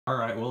All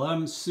right, well,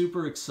 I'm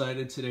super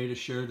excited today to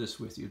share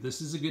this with you.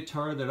 This is a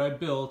guitar that I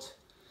built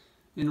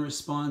in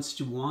response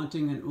to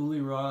wanting an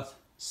Uli Roth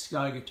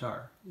sky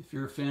guitar. If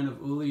you're a fan of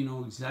Uli, you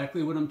know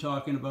exactly what I'm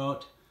talking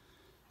about.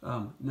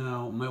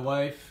 Now, my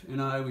wife and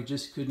I, we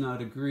just could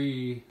not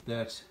agree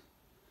that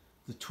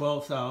the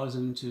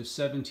 $12,000 to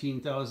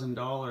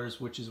 $17,000,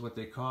 which is what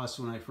they cost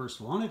when I first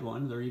wanted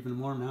one, they're even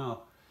more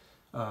now,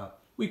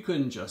 we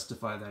couldn't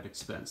justify that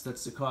expense.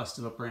 That's the cost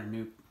of a brand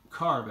new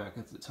car back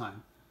at the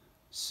time.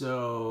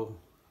 So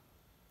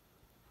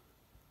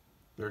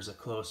there's a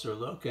closer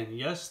look, and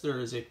yes, there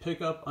is a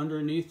pickup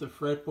underneath the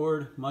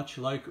fretboard, much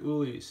like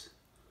Uli's.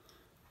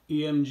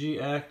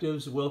 EMG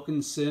Actives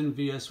Wilkinson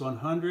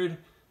VS100.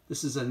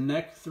 This is a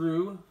neck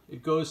through.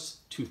 It goes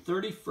to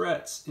 30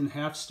 frets in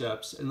half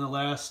steps, and the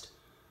last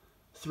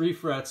 3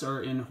 frets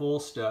are in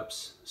whole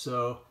steps.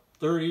 So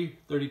 30,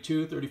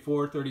 32,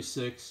 34,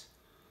 36.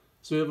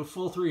 So we have a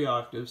full 3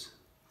 octaves.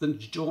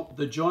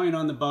 The joint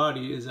on the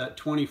body is at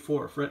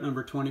 24, fret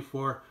number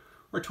 24,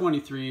 or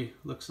 23,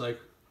 looks like.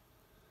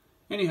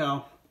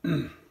 Anyhow,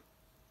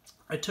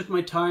 I took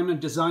my time and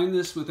designed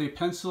this with a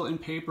pencil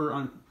and paper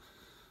on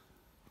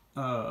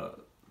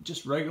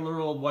just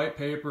regular old white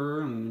paper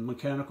and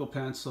mechanical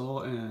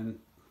pencil, and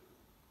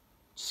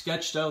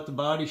sketched out the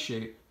body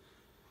shape.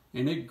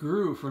 And it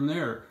grew from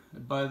there.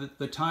 By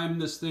the time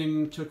this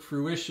thing took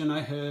fruition, I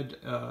had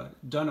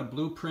done a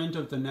blueprint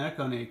of the neck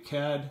on a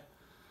CAD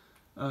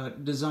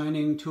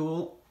designing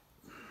tool,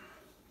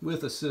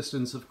 with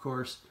assistance, of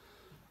course.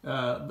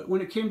 But when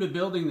it came to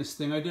building this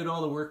thing, I did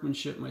all the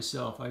workmanship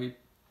myself. I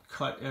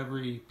cut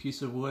every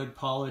piece of wood,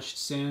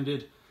 polished,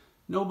 sanded.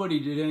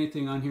 Nobody did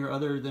anything on here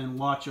other than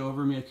watch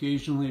over me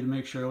occasionally to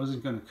make sure I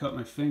wasn't going to cut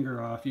my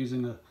finger off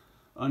using an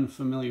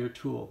unfamiliar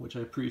tool, which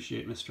I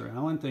appreciate, Mr.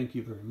 Allen. Thank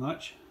you very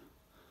much.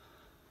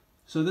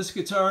 So this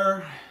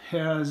guitar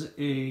has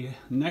a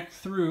neck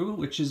through,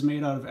 which is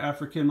made out of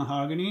African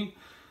mahogany.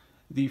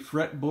 The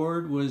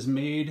fretboard was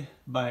made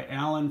by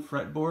Allen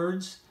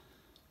Fretboards.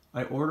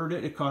 I ordered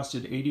it. It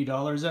costed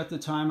 $80 at the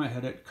time. I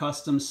had it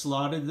custom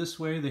slotted this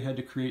way. They had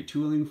to create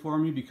tooling for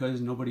me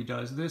because nobody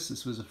does this.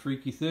 This was a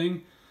freaky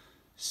thing.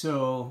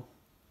 So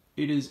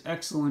it is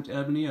excellent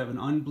ebony. I have an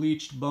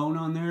unbleached bone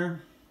on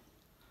there.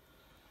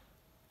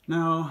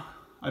 Now,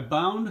 I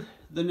bound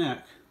the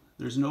neck.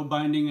 There's no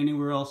binding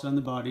anywhere else on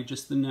the body,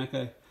 just the neck.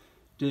 I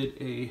did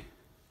a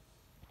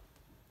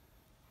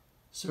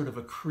sort of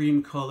a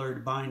cream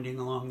colored binding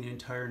along the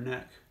entire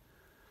neck.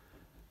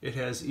 It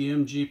has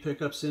EMG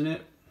pickups in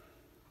it.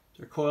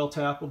 They're coil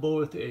tappable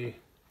with a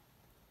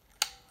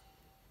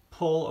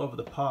pull of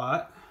the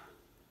pot.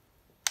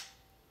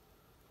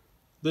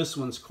 This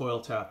one's coil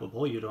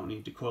tappable. You don't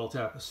need to coil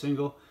tap a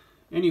single.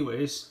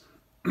 Anyways,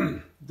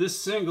 this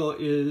single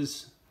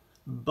is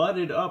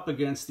butted up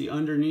against the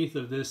underneath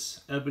of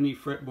this ebony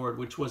fretboard,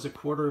 which was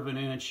 1/4 of an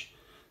inch.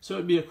 So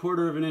it'd be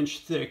 1/4 of an inch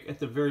thick at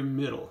the very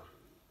middle.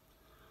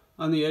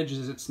 On the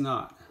edges, it's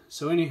not.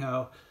 So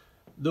anyhow,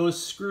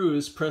 those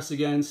screws press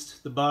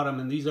against the bottom,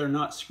 and these are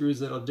not screws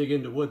that'll dig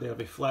into wood. They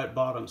have a flat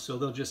bottom, so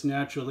they'll just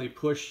naturally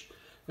push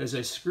as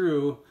I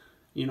screw.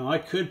 You know, I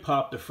could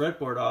pop the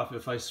fretboard off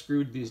if I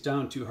screwed these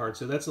down too hard.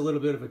 So that's a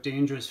little bit of a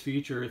dangerous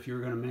feature if you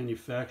were going to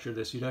manufacture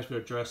this. You'd have to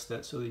address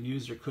that so the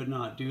user could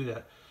not do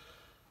that.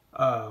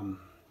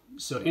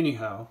 So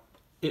anyhow,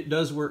 it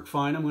does work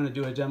fine. I'm going to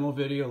do a demo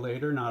video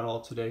later, not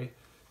all today.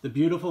 The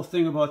beautiful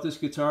thing about this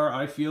guitar,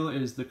 I feel,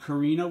 is the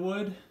carina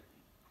wood.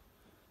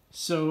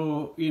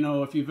 So, you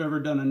know, if you've ever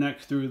done a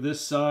neck through,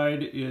 this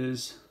side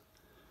is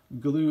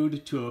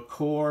glued to a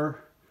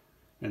core,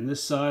 and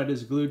this side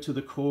is glued to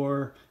the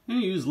core,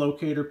 and you use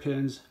locator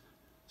pins.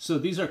 So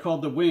these are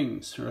called the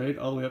wings, right?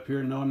 All the way up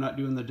here. No, I'm not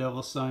doing the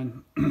devil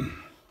sign.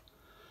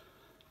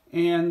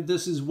 And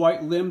this is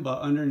white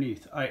limba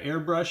underneath. I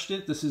airbrushed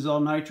it. This is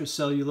all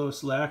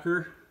nitrocellulose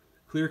lacquer,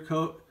 clear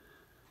coat.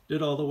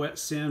 Did all the wet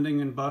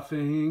sanding and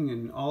buffing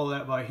and all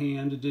that by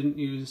hand. Didn't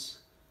use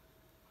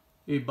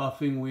a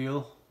buffing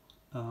wheel.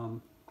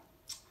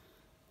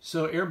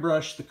 So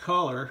airbrushed the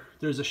color.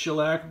 There's a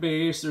shellac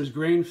base. There's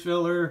grain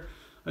filler.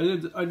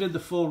 I did the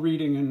full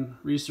reading and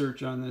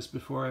research on this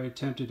before I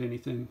attempted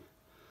anything.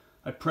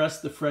 I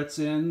pressed the frets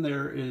in.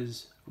 There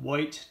is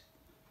white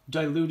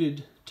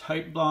diluted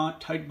tight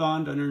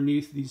bond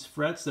underneath these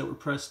frets that were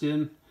pressed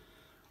in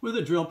with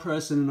a drill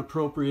press and an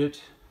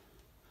appropriate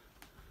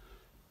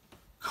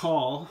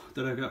call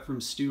that I got from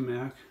Stu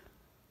Mac.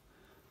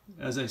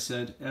 As I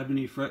said,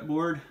 ebony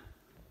fretboard.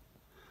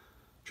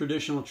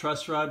 Traditional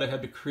truss rod. I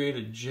had to create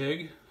a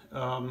jig.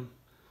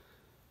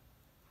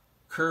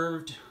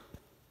 Curved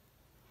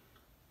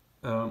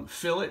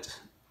fillet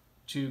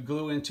to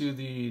glue into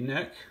the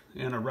neck,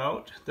 and a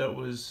route that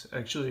was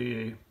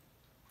actually a,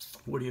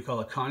 what do you call,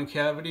 a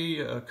concavity,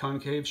 a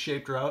concave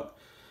shaped route.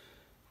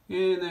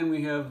 And then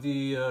we have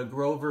the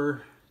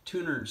Grover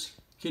tuners,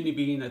 kidney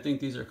bean, I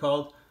think these are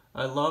called.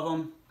 I love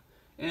them.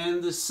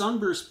 And the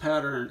sunburst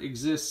pattern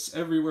exists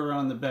everywhere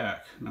on the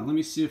back. Now let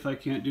me see if I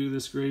can't do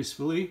this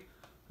gracefully.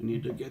 I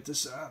need to get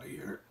this out of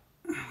here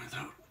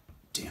without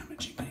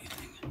damaging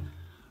anything.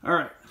 All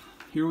right,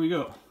 here we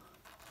go.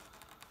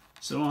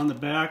 So on the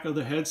back of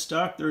the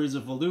headstock there is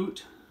a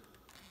volute.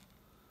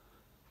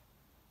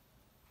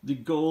 The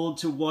gold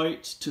to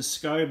white to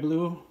sky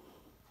blue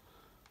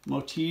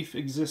motif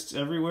exists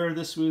everywhere.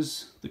 This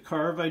was the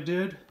carve I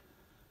did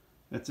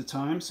at the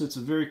time, so it's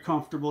a very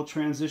comfortable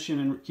transition.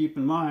 And keep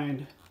in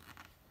mind,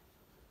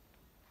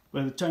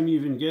 by the time you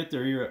even get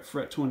there, you're at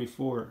fret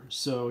 24.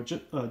 So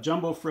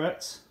jumbo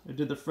frets. I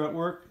did the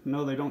fretwork.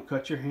 No, they don't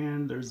cut your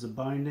hand. There's the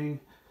binding.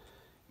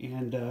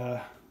 And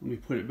let me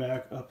put it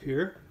back up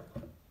here.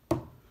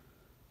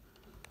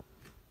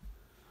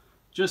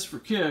 Just for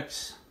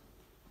kicks,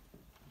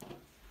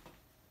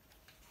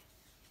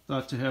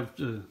 thought to have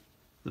the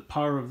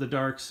power of the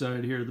dark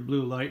side here, the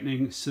blue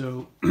lightning.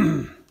 So,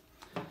 oh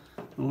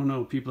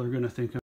no, people are going to think